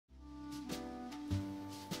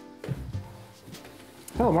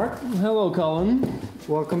Hello, Mark. Hello, Colin.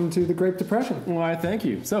 Welcome to the Grape Depression. Why, thank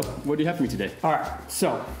you. So, what do you have for me today? All right,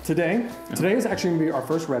 so today is actually going to be our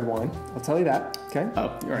first red wine. I'll tell you that, okay? Oh, all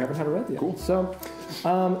right. We haven't had a red yet. Cool. So,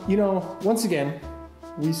 once again,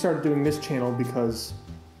 we started doing this channel because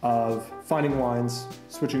of finding wines,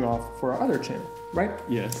 switching off for our other channel, right?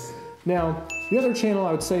 Yes. Now, the other channel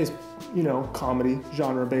I would say is, comedy,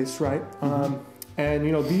 genre-based, right? And,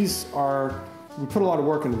 these are, we put a lot of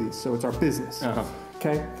work into these, so it's our business,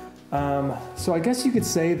 okay? So I guess you could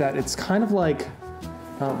say that it's kind of like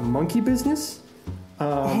monkey business.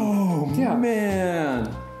 Yeah. Man.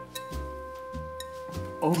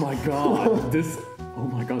 Oh my god. This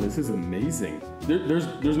is amazing.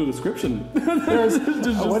 There's no description.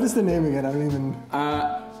 What is the name again? I don't even...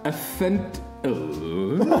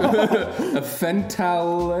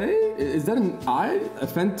 Affentaler? Is that an I?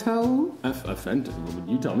 Affentaler?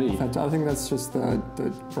 You tell me. I think that's just the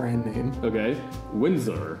brand name. Okay.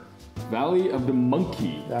 Windsor. Valley of the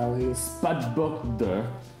Monkey. Valley. Spadborde.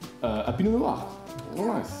 A Pinot Noir. Oh,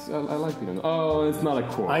 nice. I like Pinot Noir. Oh, it's not a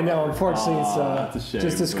cork. I know, unfortunately, it's that's a shame,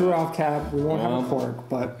 just a screw-off cap. We won't have a cork,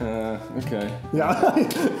 but... okay. Yeah.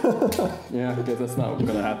 Yeah, I guess that's not going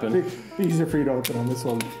to happen. Be easier for you to open on this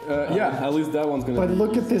one. Yeah, at least that one's going to be... But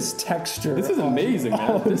look at this texture. This is amazing,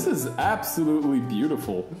 man. This is absolutely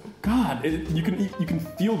beautiful. God, you can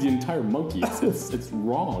feel the entire monkey. It's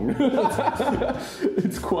wrong.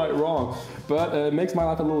 It's quite wrong. But it makes my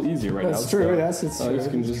life a little easier right now. That's true, yes, it's true. You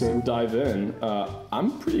can just dive in.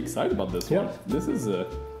 I'm pretty excited about this one. This is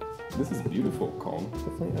beautiful, Colin.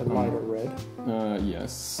 Definitely a lighter red.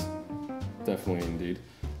 Yes. Definitely, indeed.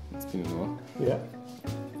 It's Pinot Noir. Yeah.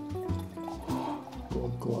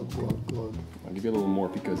 Glug, glug, glug, glug. I'll give you a little more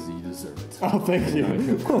because you deserve it. Oh, thank you. I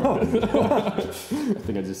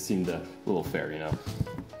think I just seemed a little fair,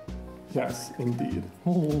 Yes, indeed.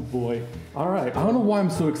 Oh boy. All right. I don't know why I'm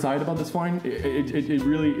so excited about this wine. It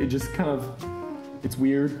really just kind of, it's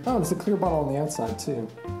weird. Oh, it's a clear bottle on the outside too.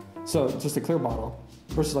 So just a clear bottle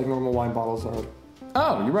versus like normal wine bottles are.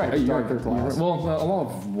 Oh, you're right. Darker glass. Well, a lot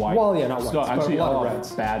of white. Well, yeah, not white. No, actually, a lot of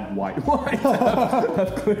reds. Bad white wines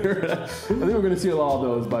have clear. I think we're going to see a lot of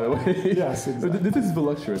those, by the way. Yes, exactly. This is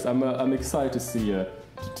voluptuous. I'm excited to see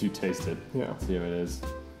to taste it. Yeah. See how it is.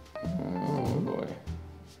 Oh boy.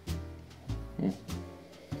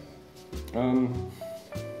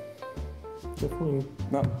 Definitely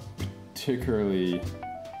not particularly.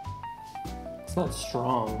 It's not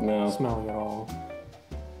strong. Smelling at all.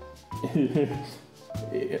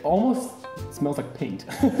 It almost smells like paint.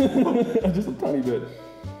 Just a tiny bit.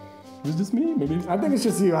 Is it just me? Maybe. I think it's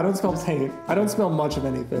just you. I don't smell paint. I don't smell much of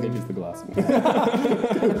anything. Maybe it's the glass.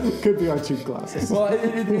 Could be our cheap glasses. Well,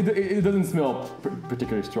 it doesn't smell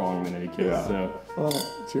particularly strong in any case. Yeah. So. Well,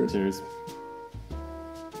 cheers. Cheers.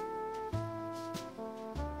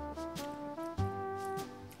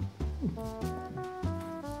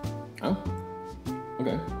 Oh.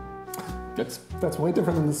 Okay. That's way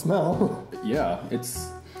different than the smell. Yeah, it's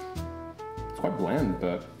quite bland,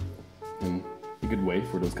 but in a good way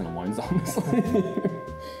for those kind of wines, honestly.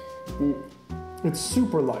 It's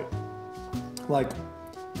super light. Like,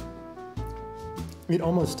 it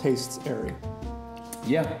almost tastes airy.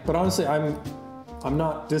 Yeah. But honestly, I'm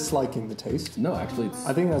not disliking the taste. No, actually,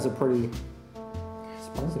 I think that's a pretty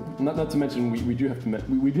surprising. Not to mention, we do have to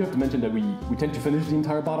mention that we tend to finish the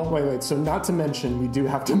entire bottle. Wait. So not to mention, we do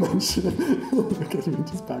have to mention. Okay, let me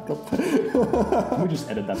just back up. We just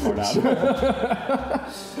edit that part out.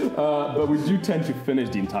 But we do tend to finish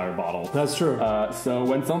the entire bottle. That's true. So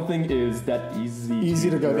when something is that easy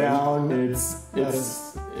to go down, it's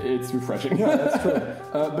refreshing. Yeah, that's true.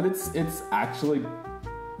 But it's actually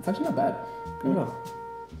not bad. Yeah.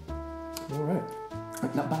 All right.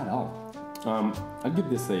 Not bad at all. I'd give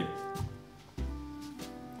this I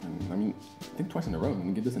think twice in a row. I'm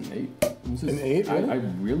gonna give this an 8. An 8? I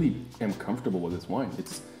really am comfortable with this wine.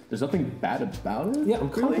 There's nothing bad about it. Yeah, I'm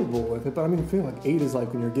comfortable with it, but I feel like 8 is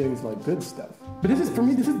like when you're getting to like good stuff. But this is for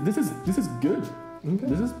me. This is good. Okay.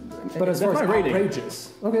 This is. But as far as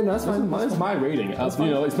outrageous, okay, that's fine. That's my rating. It's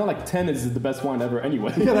not like 10 is the best wine ever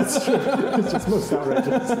anyway. Yeah, that's true. It's just most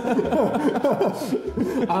outrageous.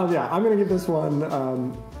 Yeah, I'm gonna give this one.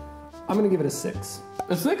 I'm gonna give it a 6.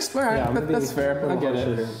 A 6? All right, yeah, that's fair. I get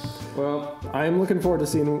it. Well, I'm looking forward to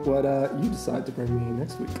seeing what you decide to bring me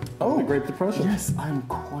next week. Oh, the Grape Depression. Yes, I'm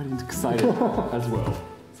quite excited as well.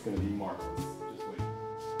 It's gonna be marvelous.